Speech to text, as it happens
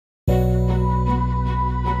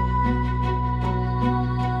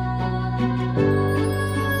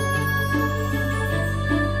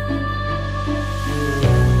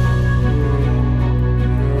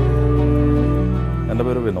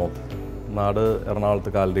നാട്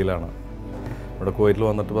എറണാകുളത്ത് കാലടിയിലാണ്. ഇവിടെ കുവൈറ്റിൽ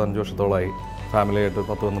വന്നിട്ട് 15 വർഷത്തോളമായി. ഫാമിലിയായിട്ട്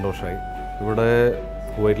 10-12 വർഷമായി. ഇവിടെ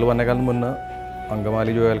കുവൈറ്റിൽ വന്നേക്കാളും മുന്നേ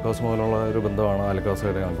അങ്കമാലി ജോയാലുക്കാസ് മുതലുള്ള ഒരു ബന്ധമാണ്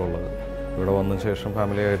ആലുക്കാസുമായിട്ട് ഞങ്ങൾക്കുള്ളത്. ഇവിടെ വന്നതിന് ശേഷം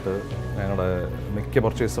ഫാമിലിയായിട്ട് ഞങ്ങളുടെ മിക്ക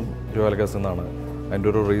പർച്ചേസും ജോയാലുക്കാസിൽ നിന്നാണ്. അതിൻ്റെ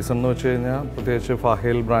ഒരു റീസൺ എന്ന് വെച്ച് കഴിഞ്ഞാൽ, പ്രത്യേകിച്ച്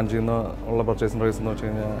ഫാഹേൽ ബ്രാഞ്ചിൽ നിന്ന് ഉള്ള പർച്ചേസിൻ്റെ റീസൺ എന്ന് വെച്ച്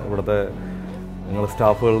കഴിഞ്ഞാൽ, ഇവിടുത്തെ ഞങ്ങൾ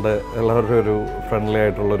സ്റ്റാഫുകളുടെ എല്ലാവരുടെ ഒരു ഫ്രണ്ട്ലി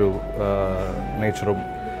ആയിട്ടുള്ളൊരു നേച്ചറും,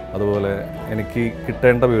 അതുപോലെ എനിക്ക്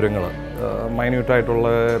കിട്ടേണ്ട വിവരങ്ങൾ മൈന്യൂട്ടായിട്ടുള്ള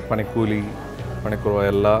പണിക്കൂലി, പണിക്കുറവ്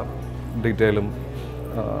എല്ലാ ഡീറ്റെയിലും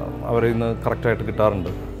അവരിൽ നിന്ന് കറക്റ്റായിട്ട്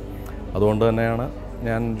കിട്ടാറുണ്ട്. അതുകൊണ്ട് തന്നെയാണ്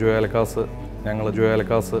ഞങ്ങൾ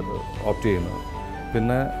ജോയാലുക്കാസ് ഓപ്റ്റ് ചെയ്യുന്നത്.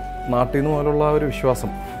 പിന്നെ നാട്ടിൽ നിന്ന് പോലുള്ള ഒരു വിശ്വാസം,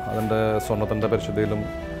 അതിൻ്റെ സ്വർണ്ണത്തിൻ്റെ പരിശുദ്ധിയിലും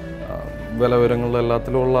വില വിവരങ്ങളിലും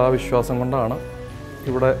എല്ലാത്തിലുമുള്ള ആ വിശ്വാസം കൊണ്ടാണ്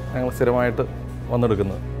ഇവിടെ ഞങ്ങൾ സ്ഥിരമായിട്ട്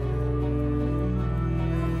വന്നെടുക്കുന്നത്.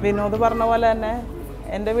 വിനോദ് പറഞ്ഞ പോലെ തന്നെ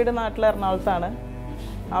എൻ്റെ വീട് നാട്ടിൽ എറണാകുളത്താണ്.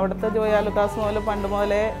 അവിടുത്തെ ജോയാലുക്കാസ് മുതൽ പണ്ട്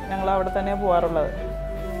മുതലേ ഞങ്ങൾ അവിടെ തന്നെയാണ് പോകാറുള്ളത്.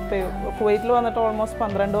 കുവൈറ്റിൽ വന്നിട്ട് ഓൾമോസ്റ്റ്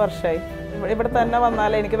 12 വർഷമായി. ഇവിടെ തന്നെ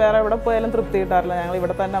വന്നാലേ എനിക്ക് വേറെ എവിടെ പോയാലും തൃപ്തി കിട്ടാറില്ല. ഞങ്ങൾ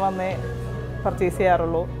ഇവിടെ തന്നെ വന്നേ പർച്ചേസ്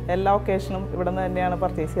ചെയ്യാറുള്ളൂ. എല്ലാ ഒക്കേഷനും ഇവിടെ നിന്ന് തന്നെയാണ്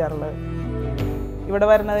പർച്ചേസ് ചെയ്യാറുള്ളത്. ഇവിടെ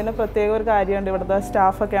വരുന്നതിന് പ്രത്യേക ഒരു കാര്യമുണ്ട്. ഇവിടുത്തെ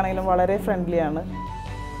സ്റ്റാഫൊക്കെ ആണെങ്കിലും വളരെ ഫ്രണ്ട്ലിയാണ്.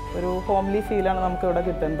 ഒരു ഹോംലി ഫീലാണ് നമുക്കിവിടെ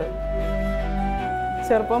കിട്ടുന്നത്.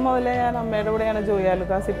 ചെറുപ്പം മുതലേ ഞാൻ അമ്മയുടെ കൂടെയാണ്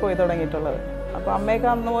ജോയാലുക്കാസിൽ പോയി തുടങ്ങിയിട്ടുള്ളത്. അപ്പോൾ അമ്മയൊക്കെ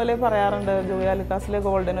അന്ന് പോലെ പറയാറുണ്ട്, ജോയാലുക്കാസിലെ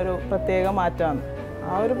ഗോൾഡിനൊരു പ്രത്യേക മാറ്റമാണ്.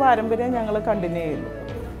 ആ ഒരു പാരമ്പര്യം ഞങ്ങൾ കണ്ടിന്യൂ ചെയ്യുന്നു.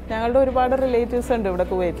 ഞങ്ങളുടെ ഒരുപാട് റിലേറ്റീവ്സ് ഉണ്ട് ഇവിടെ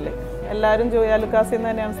കുവൈറ്റിൽ. എല്ലാവരും ജോയാലുക്കാസിൽ നിന്ന്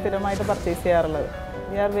തന്നെയാണ് സ്ഥിരമായിട്ട് പർച്ചേസ് ചെയ്യാറുള്ളത്.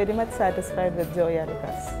 We are very much satisfied with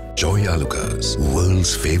Joyalukkas. Joyalukkas,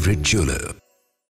 world's favorite jeweler.